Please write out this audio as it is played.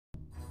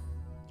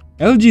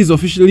LG is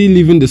officially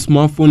leaving the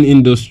smartphone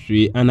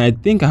industry, and I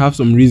think I have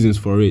some reasons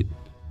for it.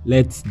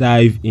 Let's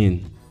dive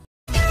in.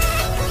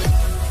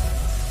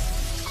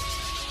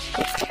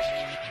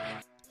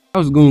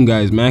 How's it going,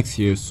 guys? Max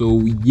here. So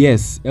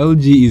yes,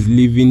 LG is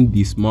leaving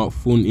the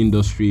smartphone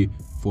industry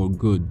for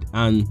good,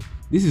 and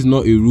this is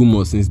not a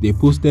rumor since they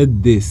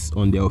posted this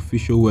on their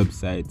official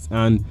website,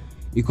 and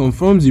it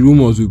confirms the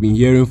rumors we've been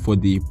hearing for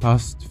the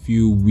past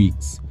few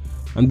weeks.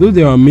 And though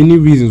there are many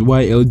reasons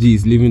why LG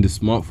is leaving the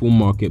smartphone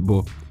market,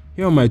 but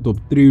here are my top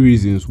 3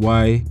 reasons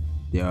why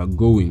they are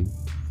going.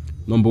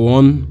 Number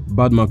 1,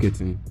 bad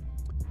marketing.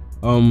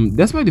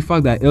 Despite the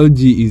fact that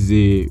LG is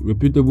a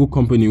reputable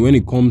company when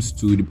it comes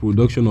to the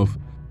production of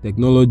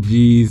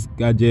technologies,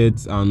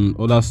 gadgets, and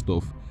other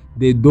stuff,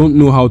 they don't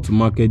know how to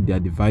market their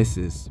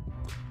devices.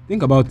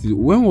 Think about it.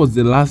 When was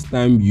the last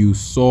time you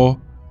saw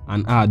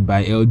an ad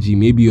by LG,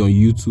 maybe on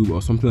YouTube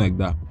or something like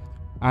that?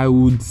 I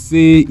would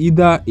say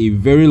either a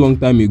very long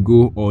time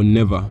ago or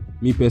never.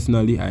 Me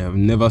personally, I have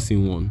never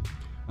seen one.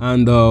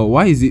 And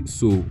why is it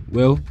so?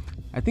 Well,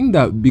 I think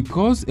that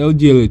because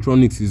LG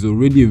Electronics is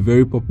already a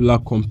very popular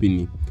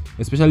company,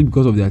 especially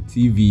because of their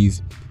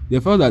TVs,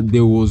 they felt that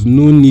there was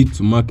no need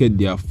to market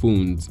their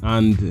phones,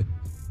 and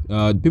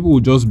people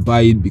would just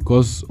buy it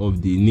because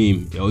of the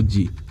name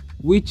LG,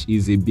 which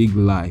is a big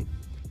lie.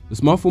 The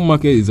smartphone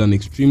market is an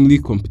extremely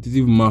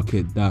competitive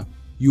market that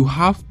you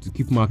have to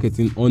keep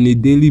marketing on a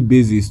daily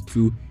basis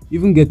to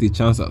even get a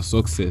chance at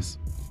success.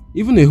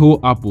 Even a whole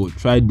Apple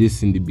tried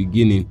this in the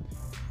beginning,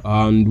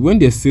 and when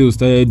their sales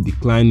started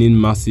declining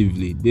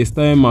massively, they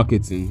started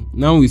marketing.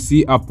 Now we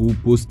see Apple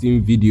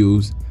posting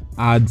videos,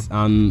 ads,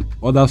 and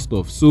other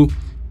stuff. So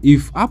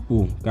if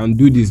Apple can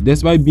do this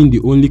despite being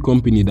the only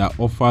company that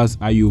offers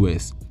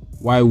iOS,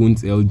 why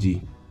won't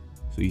LG?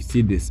 So you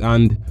see this,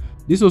 and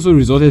this also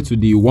resulted to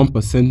the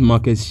 1%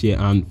 market share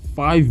and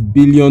 $5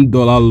 billion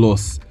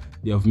loss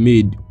they have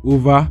made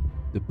over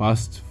the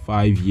past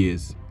 5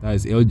 years. That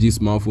is LG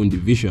smartphone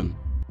division.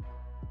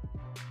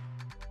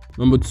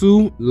 Number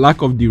 2,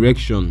 lack of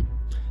direction.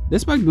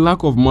 Despite the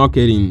lack of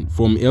marketing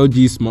from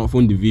LG's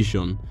smartphone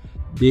division,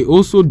 they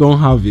also don't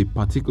have a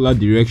particular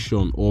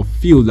direction or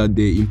feel that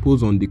they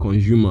impose on the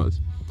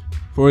consumers.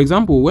 For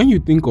example, when you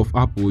think of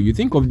Apple, you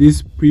think of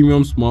this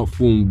premium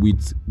smartphone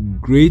with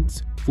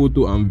great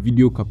photo and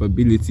video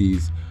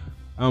capabilities.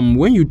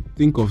 When you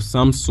think of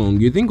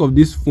Samsung, you think of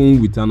this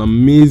phone with an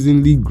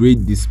amazingly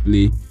great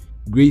display,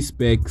 great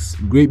specs,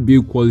 great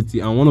build quality,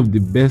 and one of the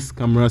best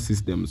camera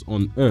systems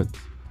on earth.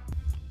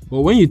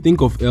 But when you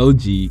think of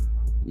LG,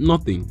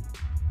 nothing.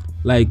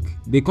 Like,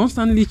 they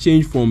constantly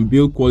change from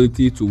build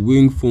quality to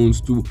wing phones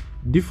to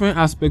different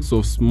aspects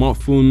of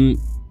smartphone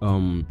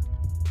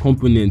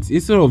components,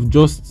 instead of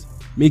just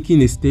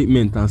making a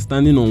statement and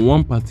standing on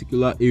one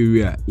particular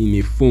area in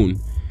a phone,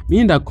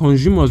 meaning that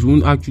consumers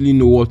won't actually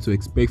know what to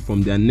expect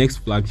from their next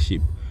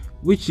flagship,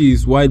 which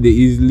is why they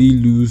easily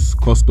lose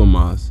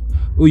customers.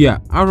 Oh yeah,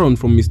 Aaron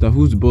from Mr.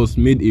 Who's Boss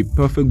made a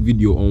perfect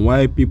video on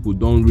why people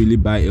don't really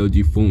buy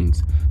LG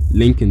phones.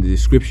 Link in the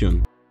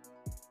description.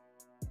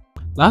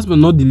 Last but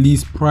not the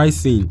least,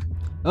 pricing.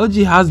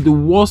 LG has the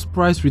worst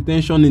price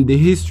retention in the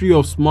history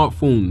of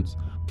smartphones.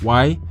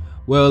 Why?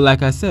 Well,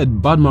 like I said,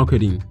 bad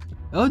marketing.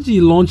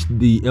 LG launched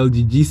the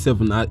LG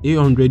G7 at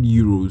 800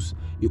 euros.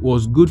 It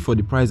was good for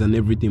the price and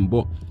everything,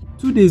 but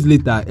 2 days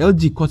later,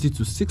 LG cut it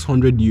to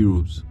 600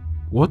 euros.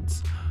 What?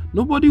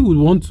 Nobody would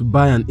want to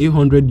buy an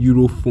 800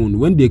 euro phone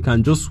when they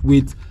can just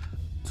wait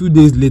 2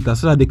 days later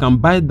so that they can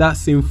buy that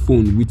same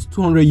phone with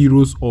 200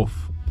 euros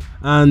off.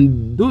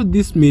 And though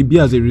this may be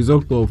as a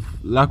result of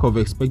lack of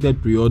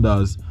expected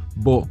pre-orders,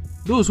 but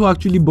those who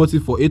actually bought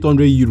it for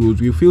 800 euros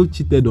will feel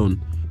cheated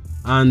on.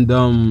 And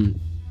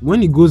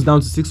when it goes down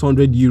to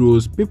 600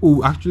 euros, people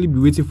will actually be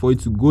waiting for it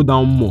to go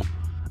down more.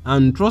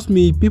 And trust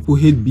me, people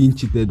hate being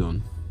cheated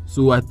on.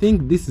 So I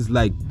think this is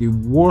like the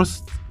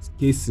worst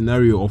case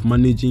scenario of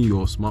managing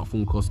your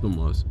smartphone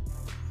customers.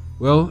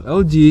 Well,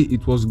 LG,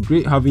 it was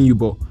great having you,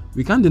 but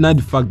we can't deny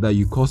the fact that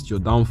you caused your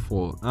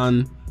downfall.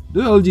 And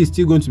though LG is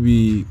still going to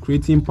be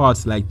creating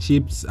parts like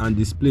chips and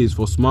displays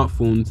for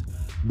smartphones,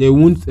 they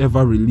won't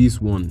ever release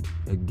one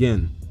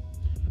again.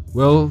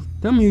 Well,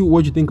 tell me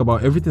what you think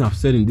about everything I've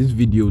said in this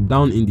video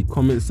down in the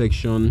comment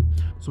section.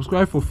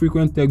 Subscribe for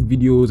frequent tech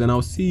videos, and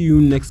I'll see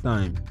you next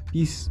time.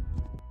 Peace.